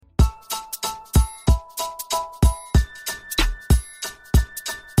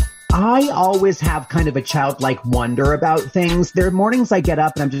I always have kind of a childlike wonder about things. There are mornings I get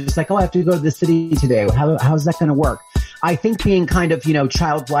up and I'm just like, oh, I have to go to the city today. How's that going to work? I think being kind of,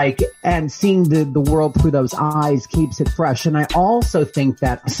 childlike and seeing the world through those eyes keeps it fresh. And I also think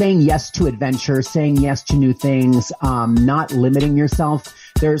that saying yes to adventure, saying yes to new things, not limiting yourself,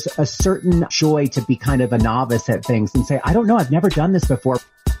 there's a certain joy to be kind of a novice at things and say, I don't know, I've never done this before.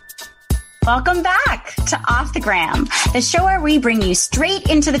 Welcome back to Off the Gram, the show where we bring you straight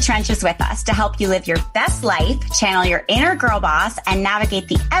into the trenches with us to help you live your best life, channel your inner girl boss, and navigate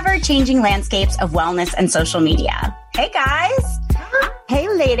the ever-changing landscapes of wellness and social media. Hey, guys. Hey,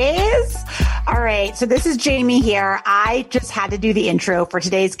 ladies. All right. So this is Jamie here. I just had to do the intro for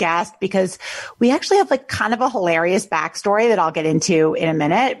today's guest because we actually have kind of a hilarious backstory that I'll get into in a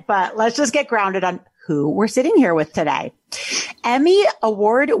minute, but let's just get grounded on who we're sitting here with today. Emmy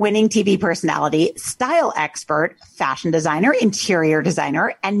award-winning TV personality, style expert, fashion designer, interior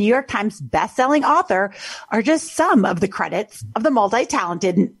designer, and New York Times bestselling author are just some of the credits of the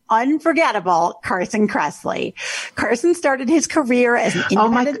multi-talented and unforgettable Carson Kressley. Carson started his career as an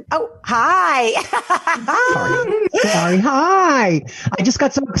independent... Hi. Sorry. Hi. I just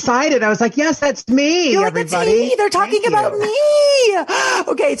got so excited. I was like, yes, that's me, everybody. That's me. They're talking about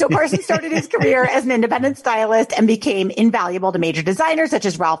me. Okay, so Carson started his career as an independent stylist and became invaluable to major designers such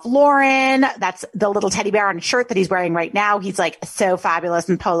as Ralph Lauren. That's the little teddy bear on a shirt that he's wearing right now. He's so fabulous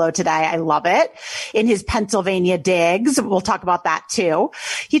in polo today. I love it. In his Pennsylvania digs, we'll talk about that too.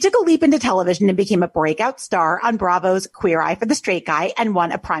 He took a leap into television and became a breakout star on Bravo's Queer Eye for the Straight Guy and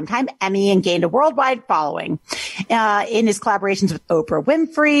won a Primetime Emmy and gained a worldwide following. In his collaborations with Oprah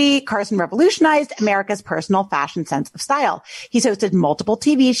Winfrey, Carson revolutionized America's personal fashion sense of style. He's hosted multiple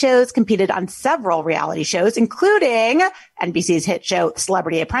TV shows, competed on several reality shows, including NBC's hit show,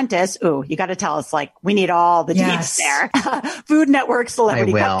 Celebrity Apprentice. Ooh, you got to tell us, we need all the deets there. Food Network,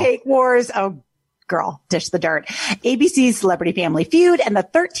 Celebrity Cupcake Wars. Oh, girl, dish the dirt. ABC's Celebrity Family Feud and the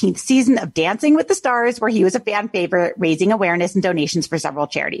 13th season of Dancing with the Stars, where he was a fan favorite, raising awareness and donations for several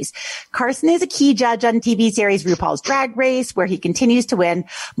charities. Carson is a key judge on TV series RuPaul's Drag Race, where he continues to win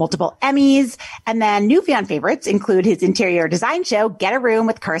multiple Emmys. And then new fan favorites include his interior design show, Get a Room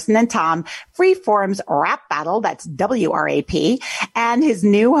with Carson and Tom, Freeform's Rap Battle, that's WRAP, and his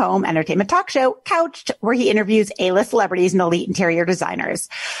new home entertainment talk show, Couched, where he interviews A-list celebrities and elite interior designers.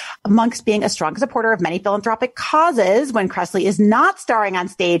 Amongst being a strong supporter of many philanthropic causes, when Kressley is not starring on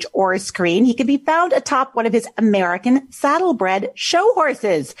stage or screen, he can be found atop one of his American saddlebred show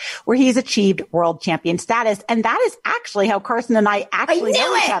horses, where he's achieved world champion status. And that is actually how Carson and I actually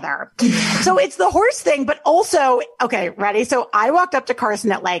know each other. So it's the horse thing, but also, okay, ready? So I walked up to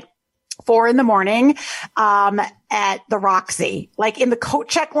Carson at 4 a.m, at the Roxy, in the coat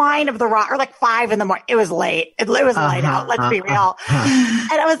check line of the Rock, or 5 a.m. It was late. It was light out. Let's be real.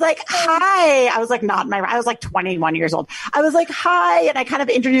 And I was like, hi. I was not in my, I was 21 years old. I was like, hi. And I kind of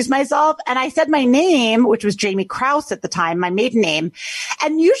introduced myself and I said my name, which was Jamie Krause at the time, my maiden name.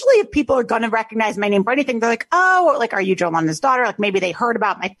 And usually if people are going to recognize my name for anything, they're like, oh, are you Joe London's daughter? Maybe they heard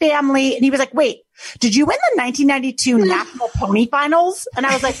about my family. And he was like, wait, did you win the 1992 National Pony Finals? And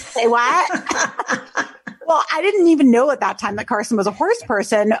I was like, say what? Well, I didn't even know at that time that Carson was a horse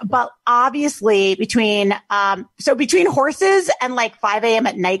person, but obviously between horses and 5 a.m.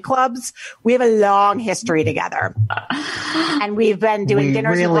 at nightclubs, we have a long history together. And we've been doing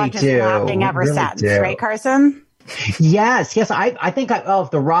dinners and lunches and laughing ever since. Right, Carson? Yes. I think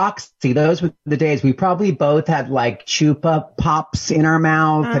the Roxy, those were the days we probably both had Chupa Pops in our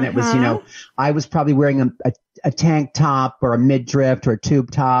mouth. And it was, I was probably wearing a tank top or a midriff or a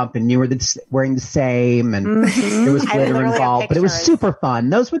tube top, and you were wearing the same, and there was glitter involved, but it was super fun.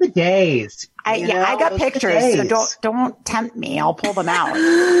 Those were the days. I got pictures, so don't tempt me. I'll pull them out.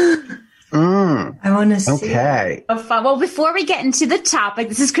 I want to see. Okay. Oh, fun. Well, before we get into the topic,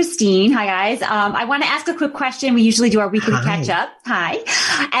 this is Christine. Hi, guys. I want to ask a quick question. We usually do our weekly catch up. Hi.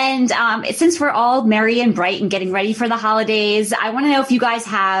 And since we're all merry and bright and getting ready for the holidays, I want to know if you guys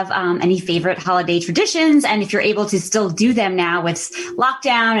have any favorite holiday traditions and if you're able to still do them now with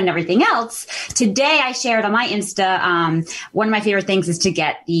lockdown and everything else. Today, I shared on my Insta, one of my favorite things is to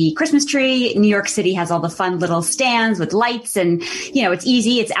get the Christmas tree. New York City has all the fun little stands with lights and, it's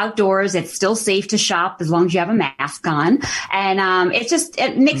easy. It's outdoors. It's still safe to shop as long as you have a mask on. And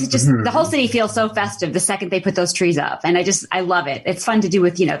it makes the whole city feel so festive the second they put those trees up. And I love it. It's fun to do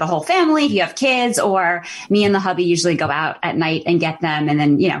with, the whole family. If you have kids, or me and the hubby usually go out at night and get them. And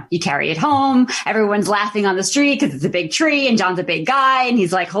then, you carry it home. Everyone's laughing on the street because it's a big tree and John's a big guy and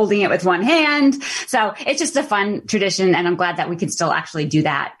he's holding it with one hand. So it's just a fun tradition. And I'm glad that we can still actually do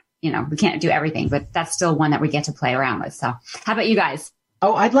that. We can't do everything, but that's still one that we get to play around with. So how about you guys?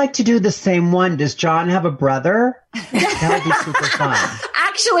 Oh, I'd like to do the same one. Does John have a brother? That would be super fun.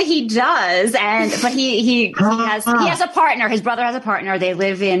 Actually, he does, but he has a partner. His brother has a partner. They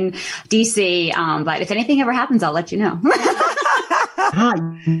live in DC. But if anything ever happens, I'll let you know.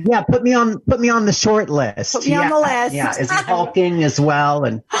 Yeah, put me on the short list. Put me on the list. Yeah, is he hulking as well?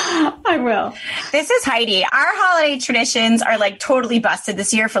 And I will. This is Heidi. Our holiday traditions are like totally busted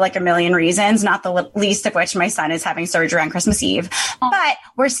this year for like a million reasons, not the least of which my son is having surgery on Christmas Eve. But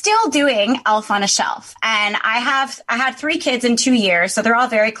we're still doing Elf on a Shelf. And I had 3 kids in 2 years, so they're all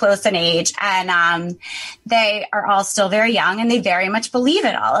very close in age. And they are all still very young and they very much believe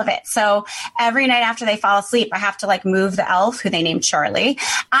in all of it. So every night after they fall asleep, I have to like move the elf, who they named Charlie.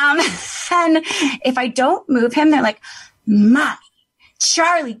 And if I don't move him, they're like, Mommy,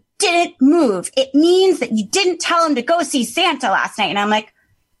 Charlie didn't move. It means that you didn't tell him to go see Santa last night. And I'm like,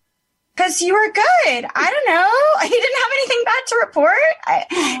 because you were good. I don't know. He didn't have anything bad to report.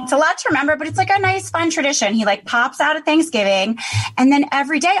 It's a lot to remember, but it's like a nice, fun tradition. He like pops out at Thanksgiving. And then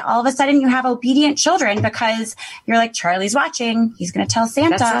every day, all of a sudden you have obedient children because you're like, Charlie's watching. He's going to tell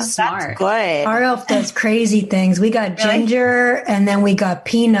Santa. That's so smart. That's good. Our elf does crazy things. We got Ginger and then we got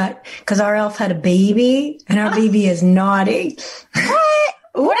Peanut because our elf had a baby and our baby is naughty.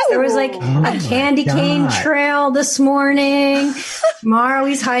 What? There was like a candy cane trail this morning. Tomorrow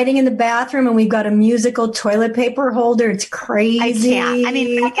he's hiding in the bathroom and we've got a musical toilet paper holder. It's crazy. I can't. I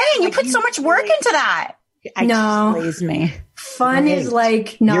mean, you put so much work into that. Just lays me. Fun is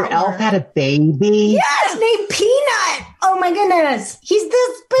like not your elf work. had a baby? Yes, named Peanut. Oh my goodness. He's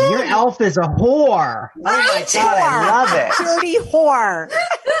this big. Your elf is a whore. Oh my God, I love it. Dirty whore.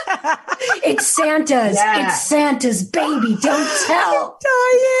 It's Santa's. Yeah. It's Santa's baby. Don't tell.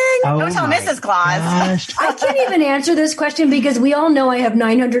 Dying. Oh Don't tell my Mrs. Claus. gosh. I can't even answer this question because we all know I have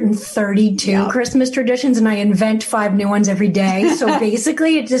 932 Christmas traditions and I invent 5 new ones every day. So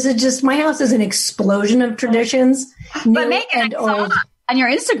basically, this is just my house is an explosion of traditions. But Megan, I saw on your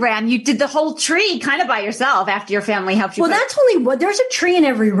Instagram, you did the whole tree kind of by yourself after your family helped you. Well, that's only what there's a tree in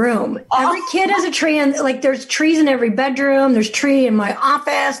every room. Every kid has a tree, and like there's trees in every bedroom. There's a tree in my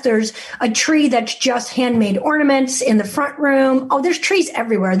office. There's a tree that's just handmade ornaments in the front room. Oh, there's trees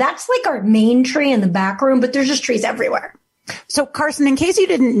everywhere. That's like our main tree in the back room, but there's just trees everywhere. So, Carson, in case you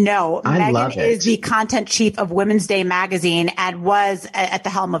didn't know, I love Megan it. is the content chief of Women's Day magazine and was at the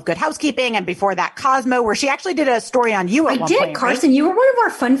helm of Good Housekeeping and before that Cosmo, where she actually did a story on you at one point. Carson. Right? You were one of our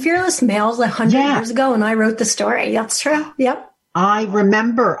fun, fearless males 100 years ago, and I wrote the story. That's true. Yep. I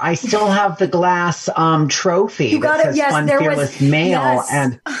remember. I still have the glass trophy You got that it. says Yes, Fun there Fearless was. Male, Yes.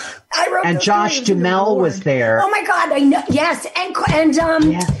 and I wrote Josh Duhamel was there. Oh my God, I know. Yes, and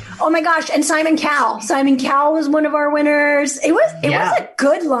oh my gosh, and Simon Cowell. Simon Cowell was one of our winners. It was a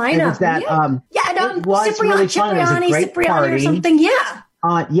good lineup. It was that. And it was really fun. It was a great party or something.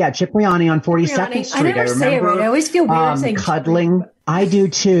 Yeah. Cipriani on 42nd Street. I never say it right. I always feel weird saying cuddling. I do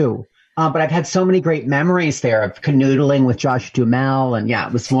too. But I've had so many great memories there of canoodling with Josh Duhamel, and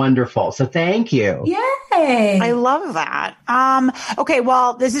it was wonderful. So thank you. Yay! I love that. Okay,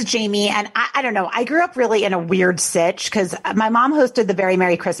 well, this is Jamie, and I don't know. I grew up really in a weird sitch because my mom hosted the Very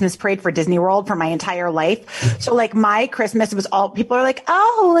Merry Christmas Parade for Disney World for my entire life. So, like, my Christmas was all people are like,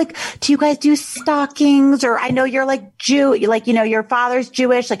 oh, like, do you guys do stockings? Or I know you're like your father's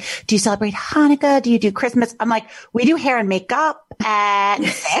Jewish. Like, do you celebrate Hanukkah? Do you do Christmas? I'm like, we do hair and makeup at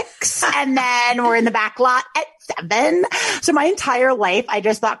 6, and then we're in the back lot at 7. So my entire life, I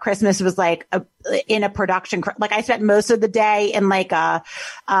just thought Christmas was like in a production. Like I spent most of the day in like a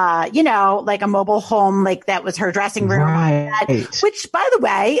mobile home, like that was her dressing room. Right. Which, by the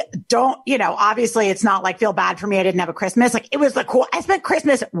way, obviously it's not like feel bad for me. I didn't have a Christmas. Like it was cool. I spent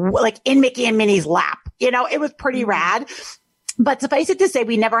Christmas like in Mickey and Minnie's lap. It was pretty rad. But suffice it to say,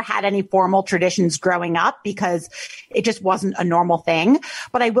 we never had any formal traditions growing up because it just wasn't a normal thing.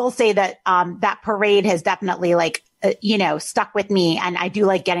 But I will say that that parade has definitely stuck with me. And I do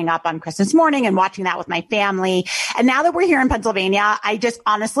like getting up on Christmas morning and watching that with my family. And now that we're here in Pennsylvania, I just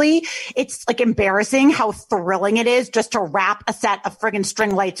honestly, it's like embarrassing how thrilling it is just to wrap a set of friggin'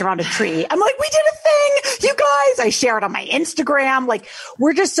 string lights around a tree. I'm like, we did a thing, you guys. I share it on my Instagram. Like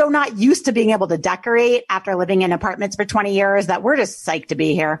we're just so not used to being able to decorate after living in apartments for 20 years that we're just psyched to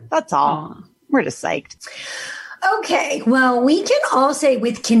be here. That's all. We're just psyched. Okay, well, we can all say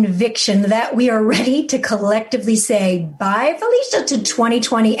with conviction that we are ready to collectively say bye, Felicia, to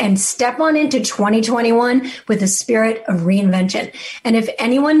 2020 and step on into 2021 with a spirit of reinvention. And if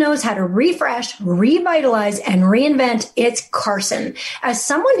anyone knows how to refresh, revitalize, and reinvent, it's Carson. As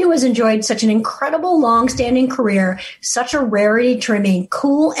someone who has enjoyed such an incredible long-standing career, such a rarity to remain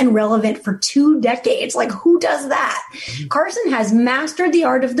cool and relevant for 2 decades, like who does that? Carson has mastered the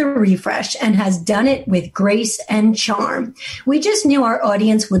art of the refresh and has done it with grace and charm. We just knew our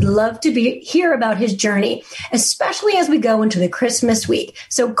audience would love to hear about his journey, especially as we go into the Christmas week.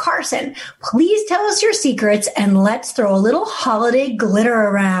 So Carson, please tell us your secrets and let's throw a little holiday glitter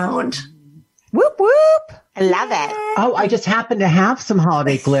around. Whoop, whoop. I love it. Oh, I just happen to have some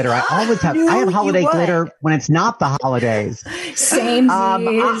holiday glitter. I always have. I have holiday glitter when it's not the holidays. Same.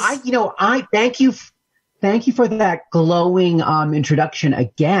 I thank you. Thank you for that glowing introduction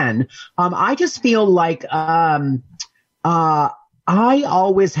again. I just feel like I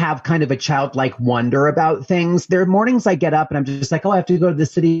always have kind of a childlike wonder about things. There are mornings I get up and I'm just like, oh, I have to go to the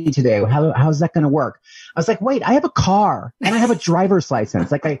city today. How's that going to work? I was like, wait, I have a car and I have a driver's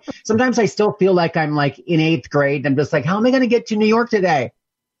license. Like sometimes I still feel like I'm like in 8th grade. I'm just like, how am I going to get to New York today?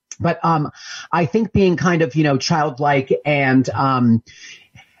 But I think being kind of, childlike and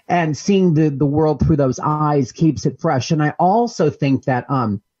seeing the world through those eyes keeps it fresh. And I also think that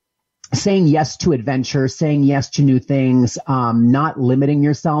saying yes to adventure, saying yes to new things, not limiting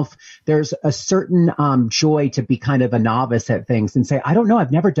yourself. There's a certain joy to be kind of a novice at things and say, I don't know,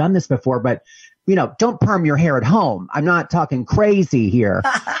 I've never done this before, but don't perm your hair at home. I'm not talking crazy here,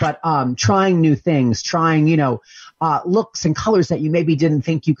 but trying new things, trying, looks and colors that you maybe didn't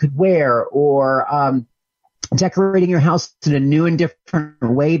think you could wear, or decorating your house in a new and different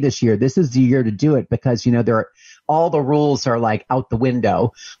way this year. This is the year to do it because, all the rules are like out the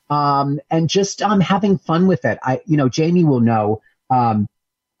window. And just having fun with it. Jamie will know,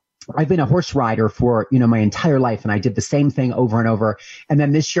 I've been a horse rider for, my entire life, and I did the same thing over and over. And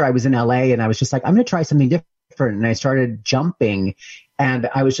then this year I was in LA and I was just like, I'm going to try something different. And I started jumping and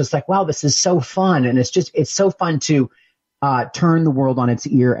I was just like, wow, this is so fun. And it's so fun to turn the world on its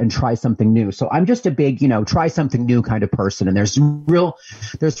ear and try something new. So I'm just a big, try something new kind of person. And there's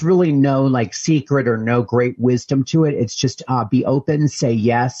really no like secret or no great wisdom to it. It's just be open, say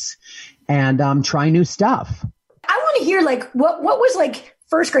yes, and try new stuff. I want to hear like what was like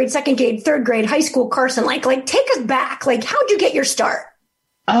first grade, second grade, third grade, high school Carson, like take us back. Like how'd you get your start?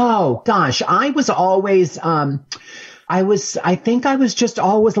 Oh gosh, I was always I think I was just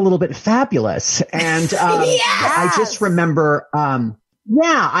always a little bit fabulous. And yes! I just remember, I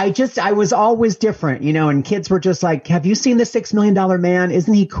was always different, and kids were just like, have you seen the $6 Million Man?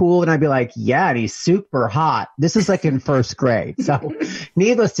 Isn't he cool? And I'd be like, yeah, and he's super hot. This is like in first grade. So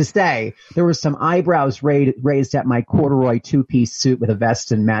needless to say, there were some eyebrows raised at my corduroy 2-piece suit with a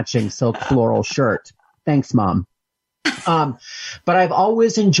vest and matching silk floral shirt. Thanks, Mom. But I've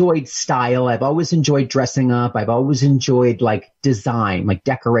always enjoyed style. I've always enjoyed dressing up. I've always enjoyed like design, like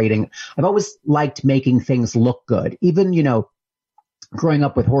decorating. I've always liked making things look good. Even, growing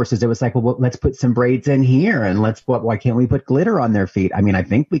up with horses, it was like, well, let's put some braids in here and why can't we put glitter on their feet? I mean, I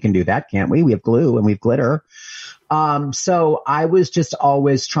think we can do that, can't we? We have glue and we have glitter. So I was just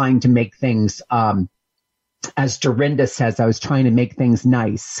always trying to make things, as Dorinda says, I was trying to make things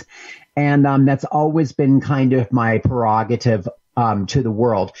nice. And that's always been kind of my prerogative to the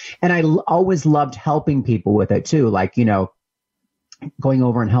world. And I always loved helping people with it too. Like, going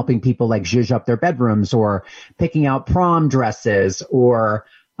over and helping people like zhuzh up their bedrooms or picking out prom dresses or,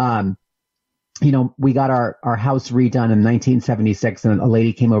 we got our house redone in 1976 and a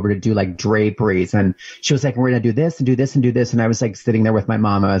lady came over to do like draperies and she was like, we're going to do this and do this and do this. And I was like sitting there with my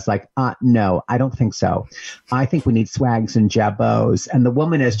mom. I was like, no, I don't think so. I think we need swags and jabots. And the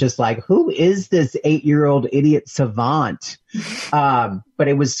woman is just like, who is this 8-year-old idiot savant? But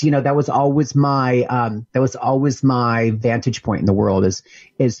it was, that was always my vantage point in the world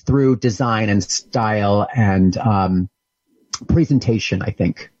is through design and style and, presentation, I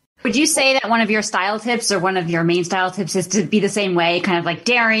think. Would you say that one of your style tips or one of your main style tips is to be the same way, kind of like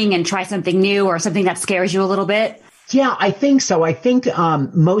daring and try something new or something that scares you a little bit? Yeah, I think so. I think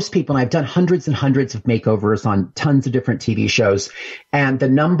most people, and I've done hundreds and hundreds of makeovers on tons of different TV shows. And the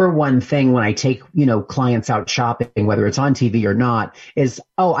number one thing when I take, clients out shopping, whether it's on TV or not, is,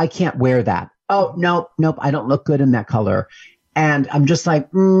 oh, I can't wear that. Oh, nope, I don't look good in that color. And I'm just like,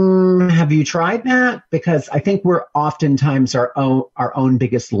 have you tried that? Because I think we're oftentimes our own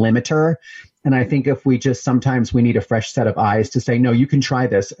biggest limiter. And I think if sometimes we need a fresh set of eyes to say, no, you can try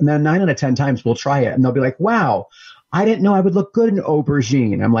this. And then 9 out of 10 times we'll try it. And they'll be like, wow, I didn't know I would look good in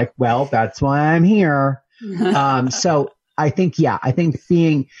aubergine. I'm like, well, that's why I'm here. So I think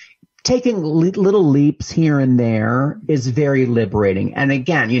taking little leaps here and there is very liberating. And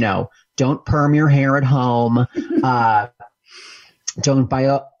again, don't perm your hair at home. Don't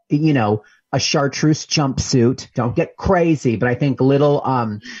buy a chartreuse jumpsuit. Don't get crazy. But I think little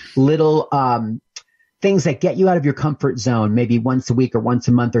things that get you out of your comfort zone, maybe once a week or once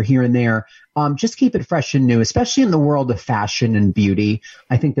a month or here and there, just keep it fresh and new, especially in the world of fashion and beauty.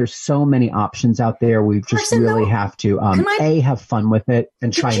 I think there's so many options out there. We just really have to, have fun with it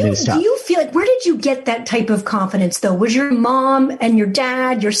and try new stuff. Do you feel like, where did you get that type of confidence though? Was your mom and your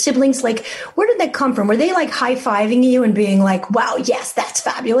dad, your siblings, like, where did that come from? Were they like high-fiving you and being like, wow, yes, that's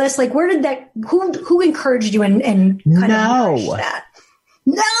fabulous? Like, where did that, who encouraged you and kind of nourished that?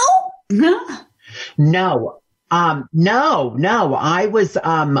 No. No. I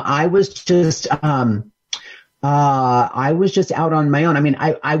was just out on my own. I mean,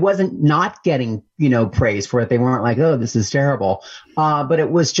 I wasn't not getting, praise for it. They weren't like, oh, this is terrible. But it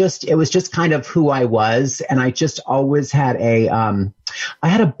was just kind of who I was. And I just always had I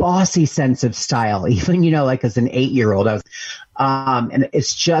had a bossy sense of style, even, like as an 8-year-old, I was, and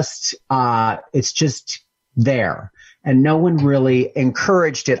it's just there. And no one really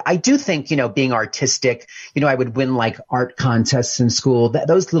encouraged it. I do think, being artistic, I would win like art contests in school.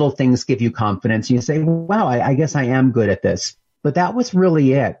 Those little things give you confidence. You say, wow, I guess I am good at this. But that was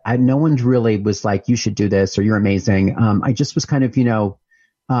really it. No one really was like, you should do this or you're amazing. I just was kind of, it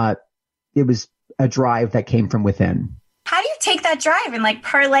was a drive that came from within. How do you take that drive and like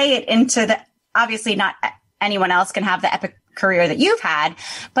parlay it into obviously not anyone else can have the epic career that you've had,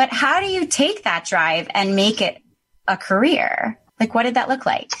 but how do you take that drive and make it a career? Like, what did that look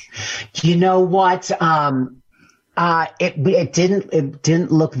like? You know what? It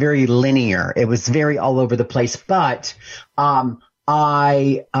didn't look very linear. It was very all over the place, but,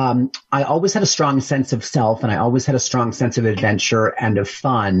 I always had a strong sense of self and I always had a strong sense of adventure and of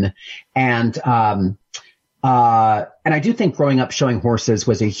fun. And I do think growing up showing horses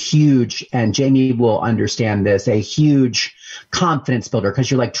was a huge, and Jamie will understand this, a huge confidence builder,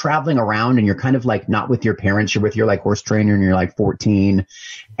 because you're like traveling around and you're kind of like not with your parents, you're with your like horse trainer and you're like 14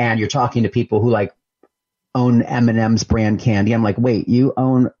 and you're talking to people who like own M&M's brand candy. I'm like, wait, you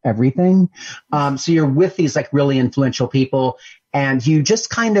own everything? So you're with these like really influential people and you just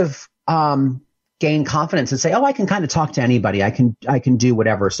kind of, gain confidence and say, oh, I can kind of talk to anybody. I can do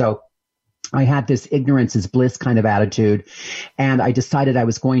whatever. So I had this ignorance is bliss kind of attitude. And I decided I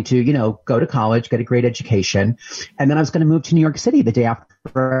was going to, go to college, get a great education. And then I was going to move to New York City the day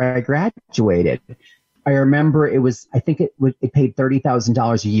after I graduated. I remember it paid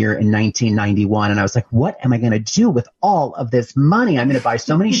 $30,000 a year in 1991. And I was like, what am I going to do with all of this money? I'm going to buy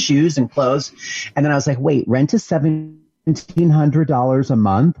so many shoes and clothes. And then I was like, wait, rent is $1,700 a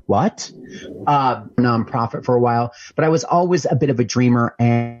month. What? Nonprofit for a while, but I was always a bit of a dreamer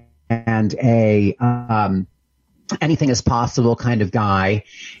and a anything is possible kind of guy.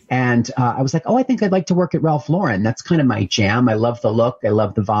 And I was like, oh, I think I'd like to work at Ralph Lauren. That's kind of my jam. I love the look. I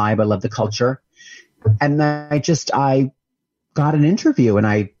love the vibe. I love the culture. And then I got an interview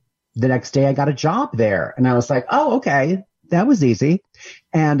and the next day I got a job there and I was like, oh, okay, that was easy.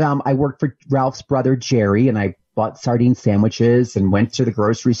 And I worked for Ralph's brother, Jerry, and I bought sardine sandwiches and went to the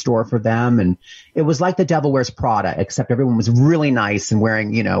grocery store for them. And it was like The Devil Wears Prada, except everyone was really nice and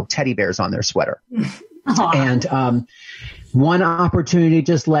wearing, teddy bears on their sweater. And one opportunity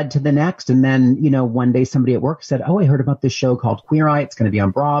just led to the next. And then, one day somebody at work said, oh, I heard about this show called Queer Eye. It's going to be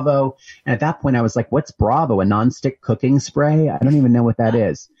on Bravo. And at that point I was like, what's Bravo? A nonstick cooking spray? I don't even know what that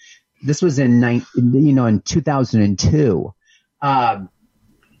is. This was in 2002.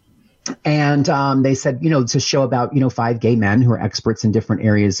 And they said, it's a show about, 5 gay men who are experts in different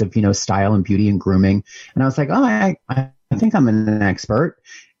areas of, style and beauty and grooming. And I was like, oh, I think I'm an expert.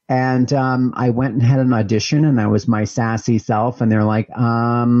 And I went and had an audition and I was my sassy self. And they're like,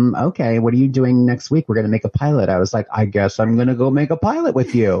 okay, what are you doing next week? We're going to make a pilot. I was like, I guess I'm going to go make a pilot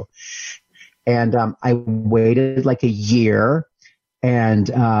with you. And I waited like a year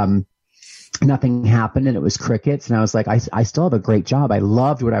and nothing happened and it was crickets. And I was like, I still have a great job. I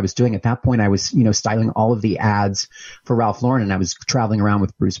loved what I was doing. At that point, I was, styling all of the ads for Ralph Lauren. And I was traveling around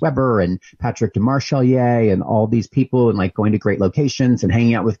with Bruce Weber and Patrick DeMarchelier and all these people and like going to great locations and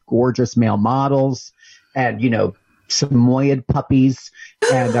hanging out with gorgeous male models and, Samoyed puppies.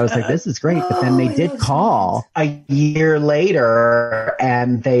 And I was like, this is great. But then they did call a year later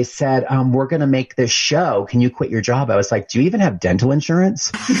and they said, we're going to make this show. Can you quit your job? I was like, do you even have dental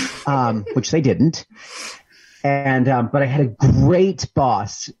insurance? Which they didn't. And, but I had a great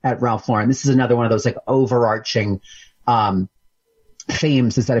boss at Ralph Lauren. This is another one of those like overarching,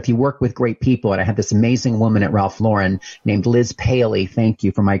 themes is that if you work with great people, and I had this amazing woman at Ralph Lauren named Liz Paley, thank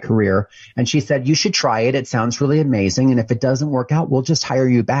you for my career. And she said, you should try it. It sounds really amazing. And if it doesn't work out, we'll just hire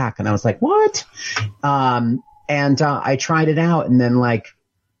you back. And I was like, what? I tried it out. And then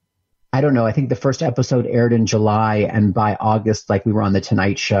I don't know, I think the first episode aired in July, and by August, we were on the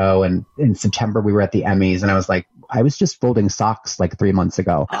Tonight Show, and in September we were at the Emmys, and I was like, I was just folding socks 3 months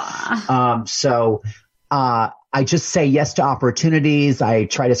ago. I just say yes to opportunities. I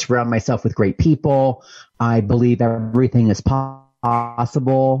try to surround myself with great people. I believe everything is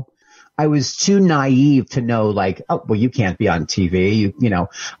possible. I was too naive to know oh, well, you can't be on TV.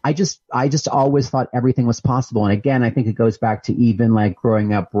 I just always thought everything was possible. And again, I think it goes back to even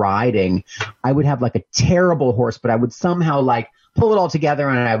growing up riding. I would have a terrible horse, but I would somehow pull it all together,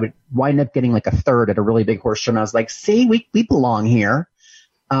 and I would wind up getting a third at a really big horse show. And I was like, see, we belong here.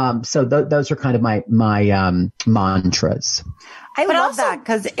 So those are kind of my mantras. I love that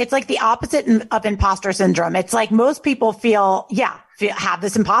because it's the opposite of imposter syndrome. It's most people have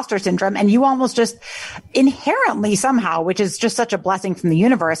this imposter syndrome, and you almost just inherently somehow, which is just such a blessing from the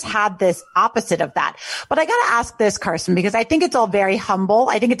universe, had this opposite of that. But I got to ask this, Carson, because I think it's all very humble.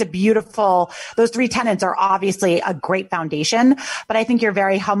 I think it's a beautiful, those 3 tenets are obviously a great foundation, but I think you're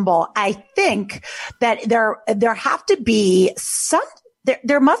very humble. I think that there have to be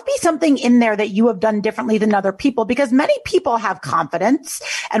there must be something in there that you have done differently than other people, because many people have confidence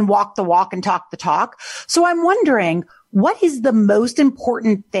and walk the walk and talk the talk. So I'm wondering, what is the most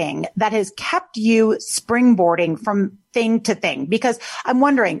important thing that has kept you springboarding from thing to thing? Because I'm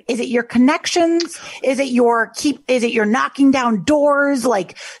wondering, is it your connections? Is it your knocking down doors?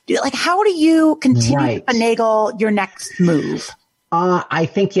 How do you continue to finagle your next move? I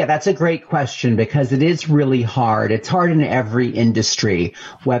think, that's a great question, because it is really hard. It's hard in every industry,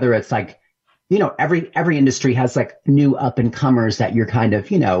 whether it's every industry has new up and comers that you're kind of,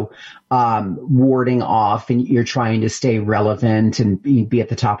 warding off, and you're trying to stay relevant and be at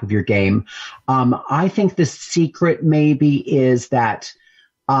the top of your game. I think the secret maybe is that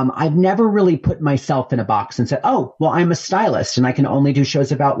I've never really put myself in a box and said, oh, well, I'm a stylist and I can only do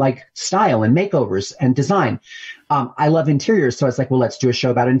shows about style and makeovers and design. I love interiors. So I was like, well, let's do a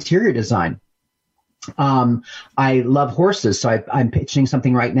show about interior design. I love horses. So I'm pitching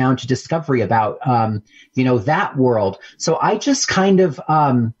something right now to Discovery about, that world. So I just kind of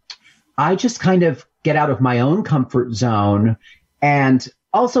get out of my own comfort zone and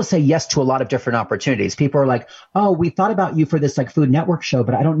also say yes to a lot of different opportunities. People are like, oh, we thought about you for this Food Network show,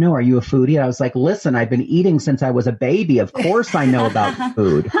 but I don't know. Are you a foodie? And I was like, listen, I've been eating since I was a baby. Of course I know about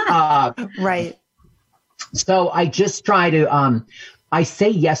food. Right. So I just try to, I say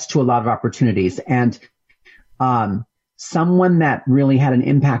yes to a lot of opportunities. And someone that really had an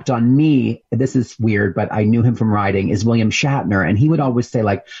impact on me, this is weird, but I knew him from riding, is William Shatner. And he would always say,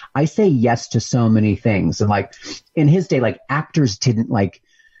 I say yes to so many things. And in his day, actors didn't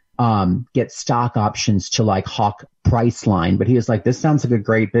get stock options to hawk Priceline, but he was like, this sounds like a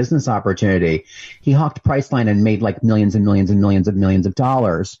great business opportunity. He hawked Priceline and made millions and millions and millions of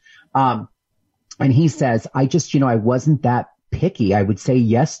dollars. And he says, I wasn't that picky. I would say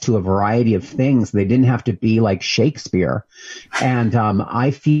yes to a variety of things. They didn't have to be like Shakespeare. And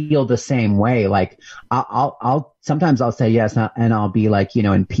I feel the same way. I'll sometimes I'll say yes, and I'll be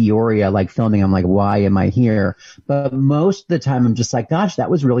in Peoria, filming. I'm like, why am I here? But most of the time I'm just like, gosh,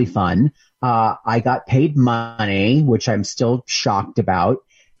 that was really fun. I got paid money, which I'm still shocked about.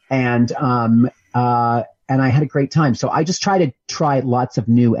 And I had a great time. So I just try lots of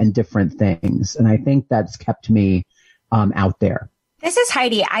new and different things. And I think that's kept me out there. This is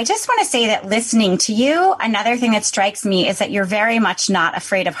Heidi. I just want to say that listening to you, another thing that strikes me is that you're very much not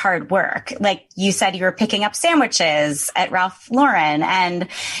afraid of hard work. Like you said, you were picking up sandwiches at Ralph Lauren, and,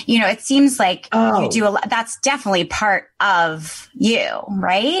 it seems like you do a lot. That's definitely part of you,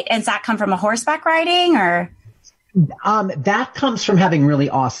 right? Does that come from a horseback riding or? That comes from having really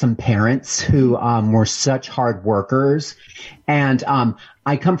awesome parents who were such hard workers. And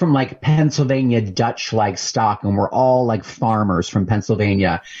I come from Pennsylvania Dutch stock, and we're all farmers from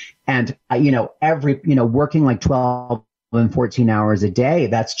Pennsylvania. And working 12 and 14 hours a day,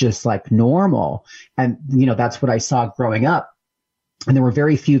 that's just normal. And that's what I saw growing up. And there were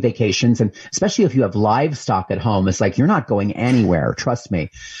very few vacations, and especially if you have livestock at home, it's you're not going anywhere, trust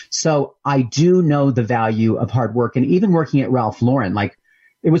me. So I do know the value of hard work. And even working at Ralph Lauren,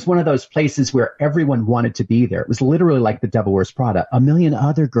 it was one of those places where everyone wanted to be there. It was literally like the Devil Wears Prada. A million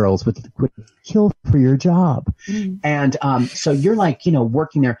other girls would kill for your job. Mm. And so you're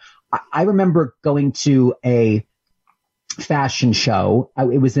working there. I remember going to a fashion show.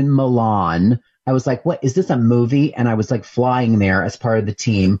 It was in Milan. I was like, what, is this a movie? And I was like flying there as part of the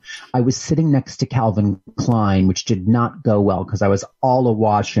team. I was sitting next to Calvin Klein, which did not go well because I was all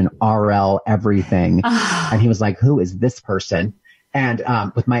awash in RL everything. And he was like, who is this person? And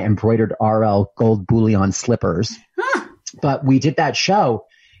with my embroidered RL gold bullion slippers. But we did that show.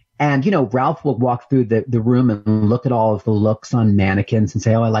 And, you know, Ralph will walk through the room and look at all of the looks on mannequins and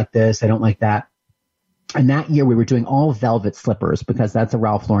say, oh, I like this. I don't like that. And that year we were doing all velvet slippers because that's a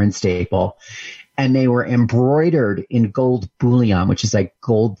Ralph Lauren staple. And they were embroidered in gold bullion, which is like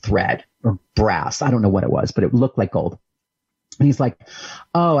gold thread or brass. I don't know what it was, but it looked like gold. And he's like,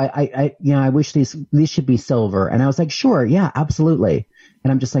 oh, I wish these should be silver. And I was like, sure. Yeah, absolutely.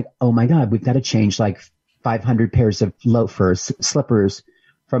 And I'm just like, oh my God, we've got to change like 500 pairs of loafers, slippers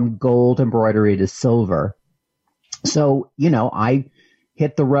from gold embroidery to silver. So, you know, I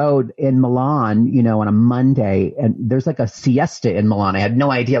hit the road in Milan, you know, on a Monday, and there's like a siesta in Milan. I had no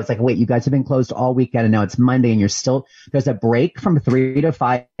idea. I was like, wait, you guys have been closed all weekend and now it's Monday and you're still, there's a break from 3 to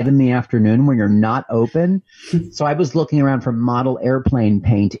 5 in the afternoon where you're not open. So I was looking around for model airplane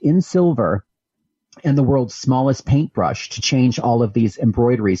paint in silver and the world's smallest paintbrush to change all of these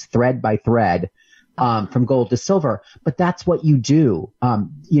embroideries thread by thread. From gold to silver, but that's what you do,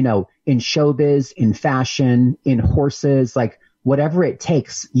 you know, in showbiz, in fashion, in horses, like whatever it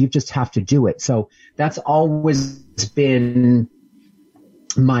takes, you just have to do it. So that's always been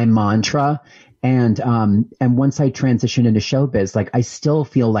my mantra. And once I transitioned into showbiz, like I still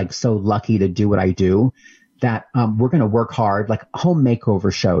feel like so lucky to do what I do that, we're going to work hard, like home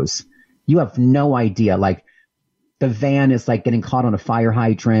makeover shows. You have no idea, like, the van is like getting caught on a fire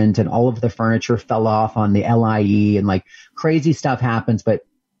hydrant and all of the furniture fell off on the LIE and like crazy stuff happens, but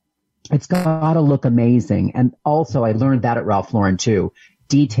it's got to look amazing. And also I learned that at Ralph Lauren too.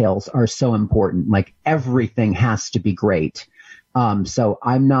 Details are so important. Like everything has to be great. So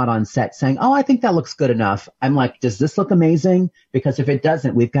I'm not on set saying, oh, I think that looks good enough. I'm like, does this look amazing? Because if it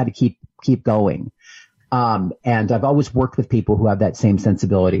doesn't, we've got to keep going. And I've always worked with people who have that same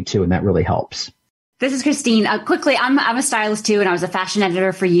sensibility too. And that really helps. This is Christine. Quickly, I'm a stylist too, and I was a fashion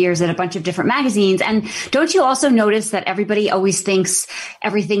editor for years at a bunch of different magazines. And don't you also notice that everybody always thinks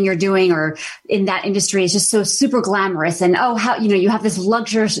everything you're doing or in that industry is just so super glamorous and, oh, how, you know, you have this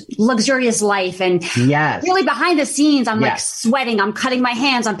luxurious life. And yes, really behind the scenes, I'm like sweating, I'm cutting my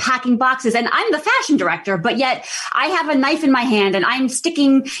hands, I'm packing boxes, and I'm the fashion director, but yet I have a knife in my hand and I'm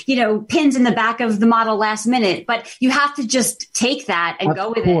sticking, you know, pins in the back of the model last minute. But you have to just take that and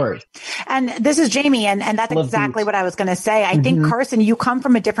go with it. And this is Jamie. And that's exactly what I was going to say. I think, Carson, you come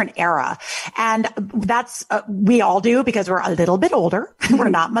from a different era. And that's, we all do because we're a little bit older. We're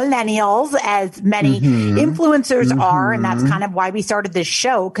not millennials as many influencers are. And that's kind of why we started this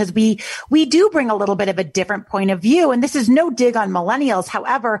show, because we do bring a little bit of a different point of view. And this is no dig on millennials.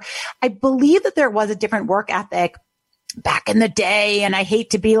 However, I believe that there was a different work ethic back in the day. And I hate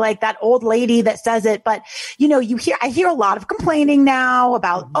to be like that old lady that says it, but you know, I hear a lot of complaining now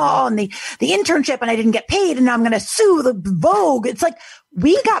about, and the internship and I didn't get paid and now I'm going to sue the Vogue. It's like,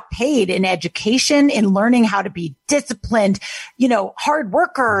 we got paid in education, in learning how to be disciplined, you know, hard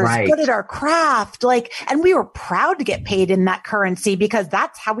workers, good at our craft, like, and we were proud to get paid in that currency because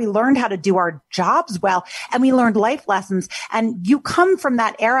that's how we learned how to do our jobs well. And we learned life lessons. And you come from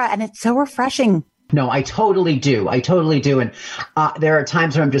that era and it's so refreshing. No, I totally do. And there are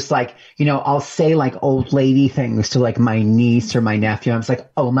times where I'm just like, you know, I'll say like old lady things to like my niece or my nephew. I'm just like,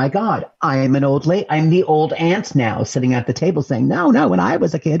 oh my God, I am an old lady. I'm the old aunt now sitting at the table saying, no, when I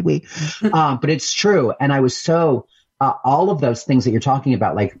was a kid, but it's true. And I was so, all of those things that you're talking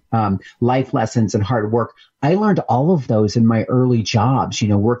about, like life lessons and hard work, I learned all of those in my early jobs, you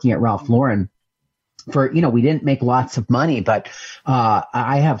know, working at Ralph Lauren. For, you know, we didn't make lots of money, but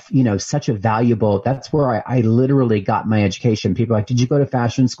I have, you know, such a valuable, that's where I literally got my education. People are like, did you go to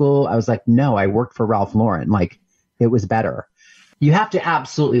fashion school? I was like, no, I worked for Ralph Lauren. Like, it was better. You have to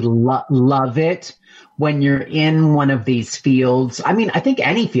absolutely love it when you're in one of these fields. I mean, I think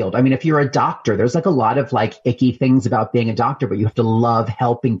any field. I mean, if you're a doctor, there's like a lot of like icky things about being a doctor, but you have to love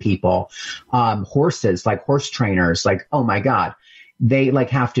helping people. Horses, like horse trainers, like, oh my God. They like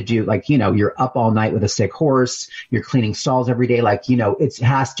have to do like, you know, you're up all night with a sick horse, you're cleaning stalls every day. Like, you know, it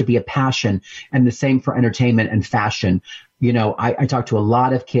has to be a passion, and the same for entertainment and fashion. You know, I talk to a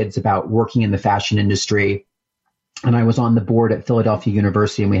lot of kids about working in the fashion industry. and I was on the board at Philadelphia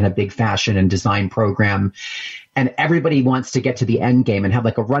University, and we had a big fashion and design program. And everybody wants to get to the end game and have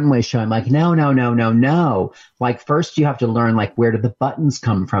like a runway show. I'm like, no. Like, first you have to learn, like, where do the buttons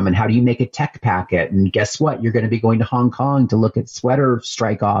come from and how do you make a tech packet? And guess what? You're going to be going to Hong Kong to look at sweater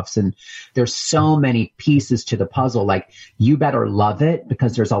strike offs. And there's so many pieces to the puzzle. Like, you better love it,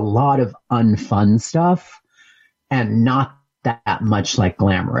 because there's a lot of unfun stuff and not that much like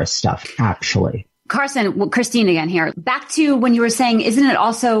glamorous stuff, actually. Carson, Christine again here. Back to when you were saying, doesn't it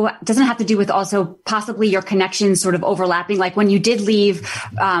have to do with also possibly your connections sort of overlapping? Like when you did leave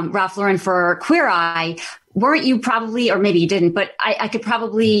Ralph Lauren for Queer Eye, weren't you probably, or maybe you didn't, but I could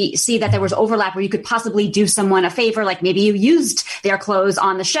probably see that there was overlap where you could possibly do someone a favor, like maybe you used their clothes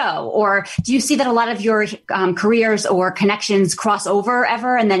on the show? Or do you see that a lot of your careers or connections cross over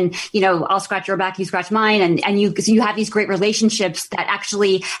ever? And then, I'll scratch your back, you scratch mine. And you have these great relationships that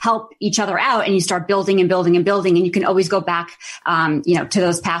actually help each other out, and you start building and building and building, and you can always go back, to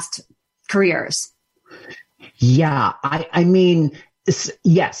those past careers. Yeah. I mean,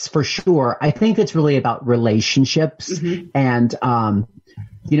 yes, for sure. I think it's really about relationships. Mm-hmm. And,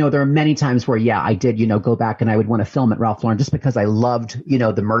 there are many times where, I did, go back and I would want to film at Ralph Lauren just because I loved,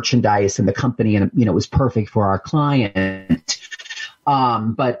 the merchandise and the company, and, it was perfect for our client.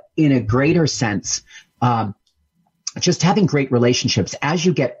 But in a greater sense, just having great relationships as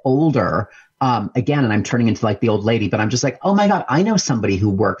you get older. Again, and I'm turning into like the old lady, but I'm just like, oh my God, I know somebody who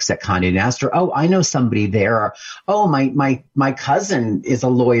works at Condé Nast, or, oh, I know somebody there. Or, oh, my cousin is a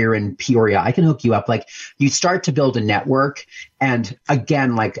lawyer in Peoria. I can hook you up. Like, you start to build a network. And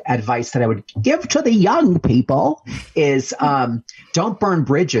again, like, advice that I would give to the young people is, don't burn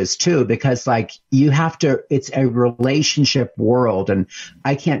bridges too, because like it's a relationship world. And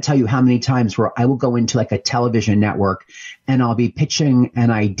I can't tell you how many times where I will go into like a television network and I'll be pitching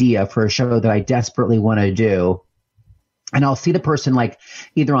an idea for a show that I desperately want to do. And I'll see the person like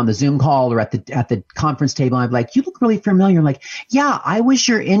either on the Zoom call or at the conference table. I'm like, you look really familiar. I'm like, yeah, I was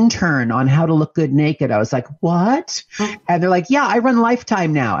your intern on How to Look Good Naked. I was like, what? And they're like, yeah, I run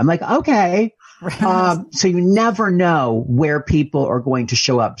Lifetime now. I'm like, okay. So you never know where people are going to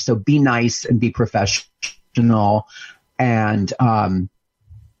show up. So be nice and be professional, and,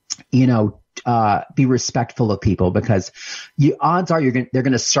 be respectful of people, because odds are they're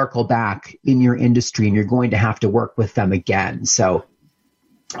going to circle back in your industry, and you're going to have to work with them again. So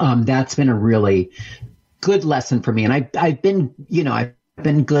that's been a really good lesson for me. And I've been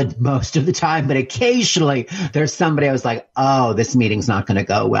good most of the time, but occasionally there's somebody I was like, oh, this meeting's not going to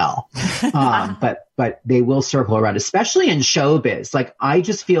go well. But they will circle around, especially in showbiz. Like, I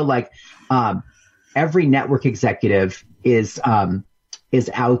just feel like every network executive is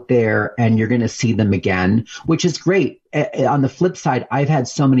out there, and you're going to see them again, which is great. On the flip side, I've had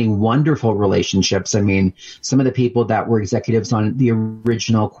so many wonderful relationships. I mean, some of the people that were executives on the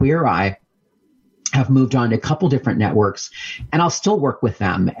original Queer Eye have moved on to a couple different networks, and I'll still work with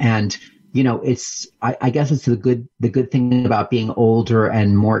them. And, I guess it's the good thing about being older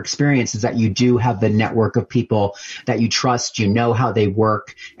and more experienced is that you do have the network of people that you trust, how they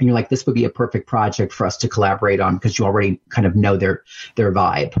work, and you're like, this would be a perfect project for us to collaborate on, because you already kind of know their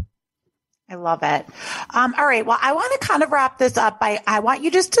vibe. I love it. All right. Well, I want to kind of wrap this up by, I want you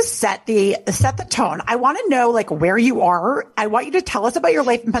just to set the tone. I want to know like where you are. I want you to tell us about your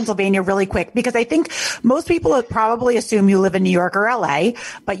life in Pennsylvania really quick, because I think most people would probably assume you live in New York or LA,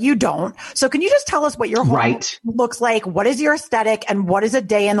 but you don't. So can you just tell us what your home looks like? What is your aesthetic, and what is a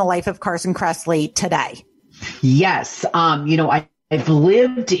day in the life of Carson Kressley today? Yes. I've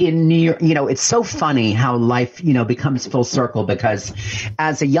lived in New York. It's so funny how life, becomes full circle, because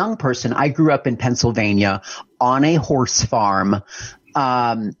as a young person, I grew up in Pennsylvania on a horse farm.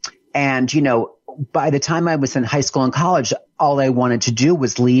 And, by the time I was in high school and college, all I wanted to do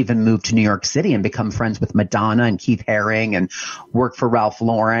was leave and move to New York City and become friends with Madonna and Keith Haring and work for Ralph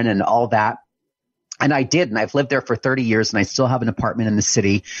Lauren and all that. And I did. And I've lived there for 30 years, and I still have an apartment in the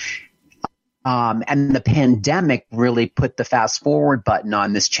city. And the pandemic really put the fast forward button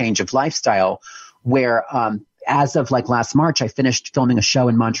on this change of lifestyle, where, as of like last March, I finished filming a show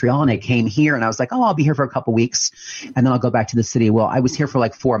in Montreal, and I came here, and I was like, oh, I'll be here for a couple weeks, and then I'll go back to the city. Well, I was here for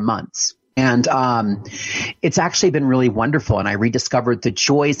like 4 months, and, it's actually been really wonderful. And I rediscovered the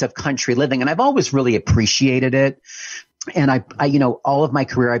joys of country living, and I've always really appreciated it. And I, all of my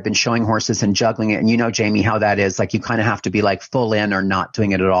career, I've been showing horses and juggling it. And Jamie, how that is, like, you kind of have to be like full in or not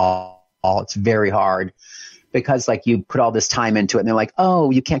doing it at all. It's very hard. because like you put all this time into it and they're like,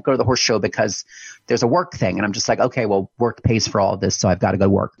 oh, you can't go to the horse show because there's a work thing. And I'm just like, okay, well, work pays for all of this. So I've got to go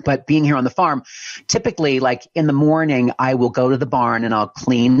work. But being here on the farm, typically like in the morning, I will go to the barn and I'll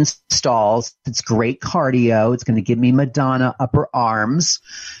clean stalls. It's great cardio. It's going to give me Madonna upper arms.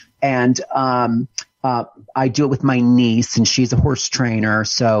 And, I do it with my niece and she's a horse trainer.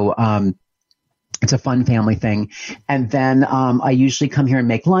 So, it's a fun family thing. And then, I usually come here and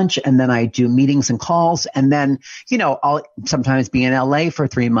make lunch and then I do meetings and calls. And then, I'll sometimes be in LA for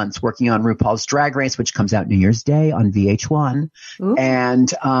 3 months working on RuPaul's Drag Race, which comes out New Year's Day on VH1. Ooh.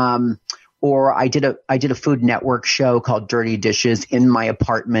 And, or I did a Food Network show called Dirty Dishes in my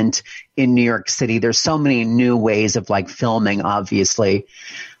apartment in New York City. There's so many new ways of like filming, obviously.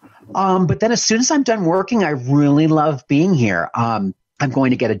 But then as soon as I'm done working, I really love being here. I'm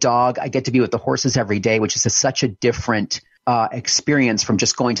going to get a dog. I get to be with the horses every day, which is such a different experience from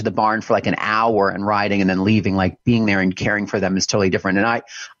just going to the barn for like an hour and riding and then leaving. Like being there and caring for them is totally different. And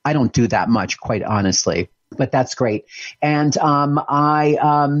I don't do that much, quite honestly, but that's great. And I'm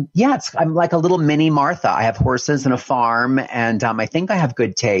like a little mini Martha. I have horses and a farm, and I think I have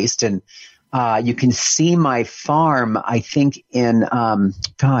good taste. And you can see my farm, I think in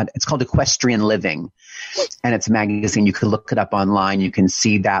it's called Equestrian Living. And it's a magazine. You can look it up online. You can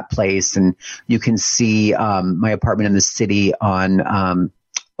see that place, and you can see my apartment in the city on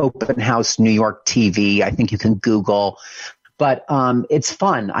Open House New York TV. I think you can Google. But it's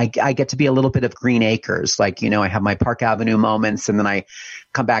fun. I get to be a little bit of Green Acres. Like, I have my Park Avenue moments, and then I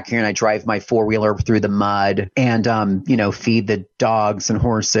come back here and I drive my four-wheeler through the mud and, feed the dogs and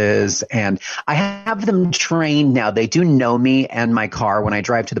horses. And I have them trained now. They do know me and my car when I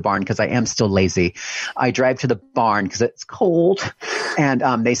drive to the barn because I am still lazy. I drive to the barn because it's cold,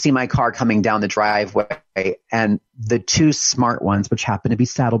 and they see my car coming down the driveway. And the two smart ones, which happen to be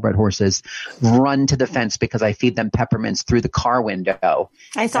saddlebred horses, run to the fence because I feed them peppermints through the car window.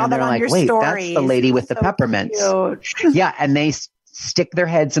 I saw that on like, your wait, stories. That's the lady with the peppermints. Cute. Yeah, and they stick their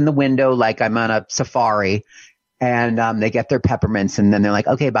heads in the window like I'm on a safari, and they get their peppermints, and then they're like,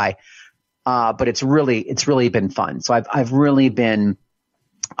 okay, bye. But it's really been fun. So I've really been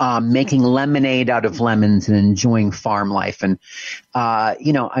making lemonade out of lemons and enjoying farm life. And,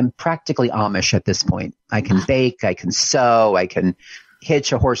 I'm practically Amish at this point. I can bake, I can sew, I can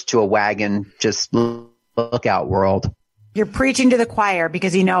hitch a horse to a wagon. Just look out, world. You're preaching to the choir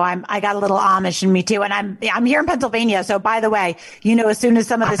because, I got a little Amish in me too. And I'm here in Pennsylvania. So by the way, as soon as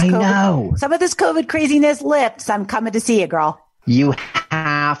some of this COVID craziness lifts, I'm coming to see you, girl. You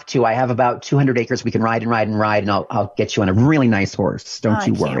have to. I have about 200 acres. We can ride and ride and ride, and I'll get you on a really nice horse. Don't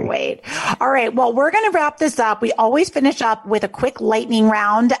you worry. I can't wait. All right. Well, we're going to wrap this up. We always finish up with a quick lightning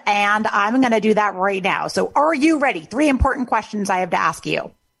round, and I'm going to do that right now. So are you ready? 3 important questions I have to ask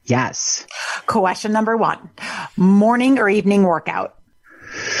you. Yes. Question number 1, morning or evening workout?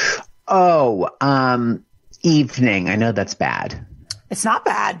 Evening. I know that's bad. It's not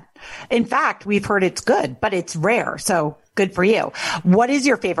bad. In fact, we've heard it's good, but it's rare. So good for you. What is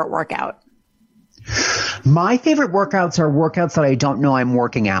your favorite workout? My favorite workouts are workouts that I don't know I'm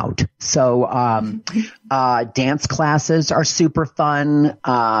working out. So, dance classes are super fun.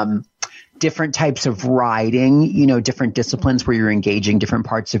 Different types of riding, different disciplines where you're engaging different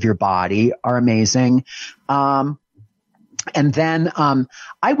parts of your body are amazing. And then,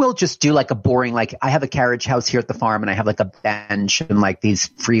 I will just do like a boring, like I have a carriage house here at the farm, and I have like a bench and like these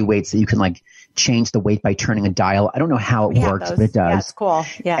free weights that you can like change the weight by turning a dial. I don't know how it works, but it does. Yeah, it's cool.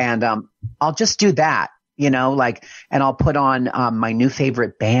 Yeah. And, I'll just do that, and I'll put on, my new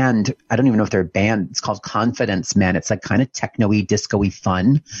favorite band. I don't even know if they're a band. It's called Confidence Men. It's like kind of techno-y, disco-y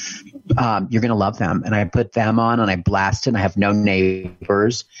fun. You're going to love them. And I put them on and I blast it, and I have no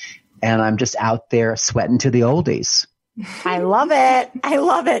neighbors, and I'm just out there sweating to the oldies. I love it. I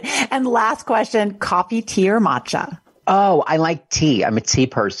love it. And last question, coffee, tea, or matcha? Oh, I like tea. I'm a tea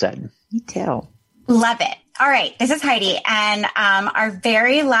person. Me too. Love it. All right. This is Heidi. And our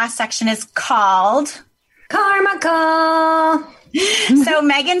very last section is called Karma Call. So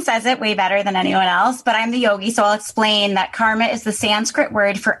Megan says it way better than anyone else, but I'm the yogi, so I'll explain that karma is the Sanskrit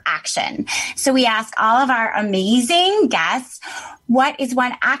word for action. So we ask all of our amazing guests, what is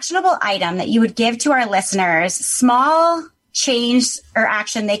one actionable item that you would give to our listeners, small change or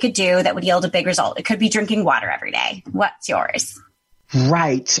action they could do that would yield a big result? It could be drinking water every day. What's yours?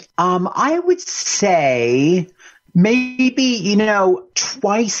 Right. I would say maybe,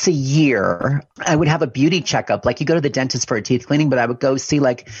 twice a year, I would have a beauty checkup. Like you go to the dentist for a teeth cleaning, but I would go see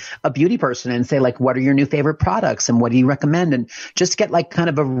like a beauty person and say like, what are your new favorite products and what do you recommend? And just get like kind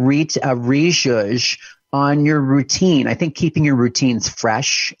of a rezhuzh on your routine. I think keeping your routines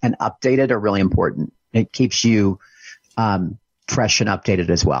fresh and updated are really important. it keeps you fresh and updated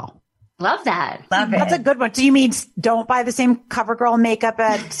as well. Love that. Love it. That's a good one. Do you mean don't buy the same CoverGirl makeup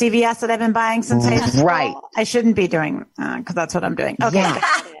at CVS that I've been buying since high school? Right. I shouldn't be doing, because that's what I'm doing. Okay.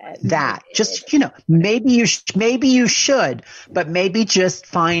 Yeah. That just, maybe you should, but maybe just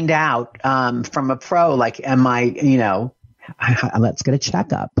find out, from a pro, like, am I, let's get a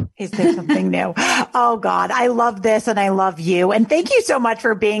checkup. Is there something new? Oh God, I love this and I love you. And thank you so much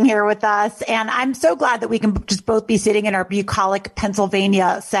for being here with us. And I'm so glad that we can just both be sitting in our bucolic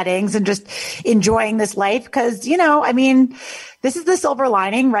Pennsylvania settings and just enjoying this life. Cause, this is the silver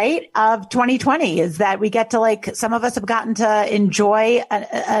lining, right, of 2020 is that we get to some of us have gotten to enjoy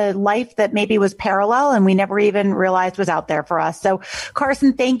a life that maybe was parallel and we never even realized was out there for us. So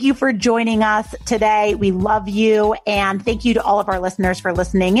Carson, thank you for joining us today. We love you. And thank you to all of our listeners for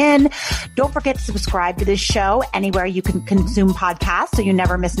listening in. Don't forget to subscribe to this show anywhere you can consume podcasts so you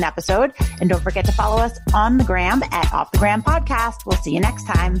never miss an episode. And don't forget to follow us on the gram at Off the Gram Podcast. We'll see you next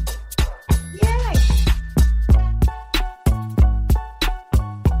time.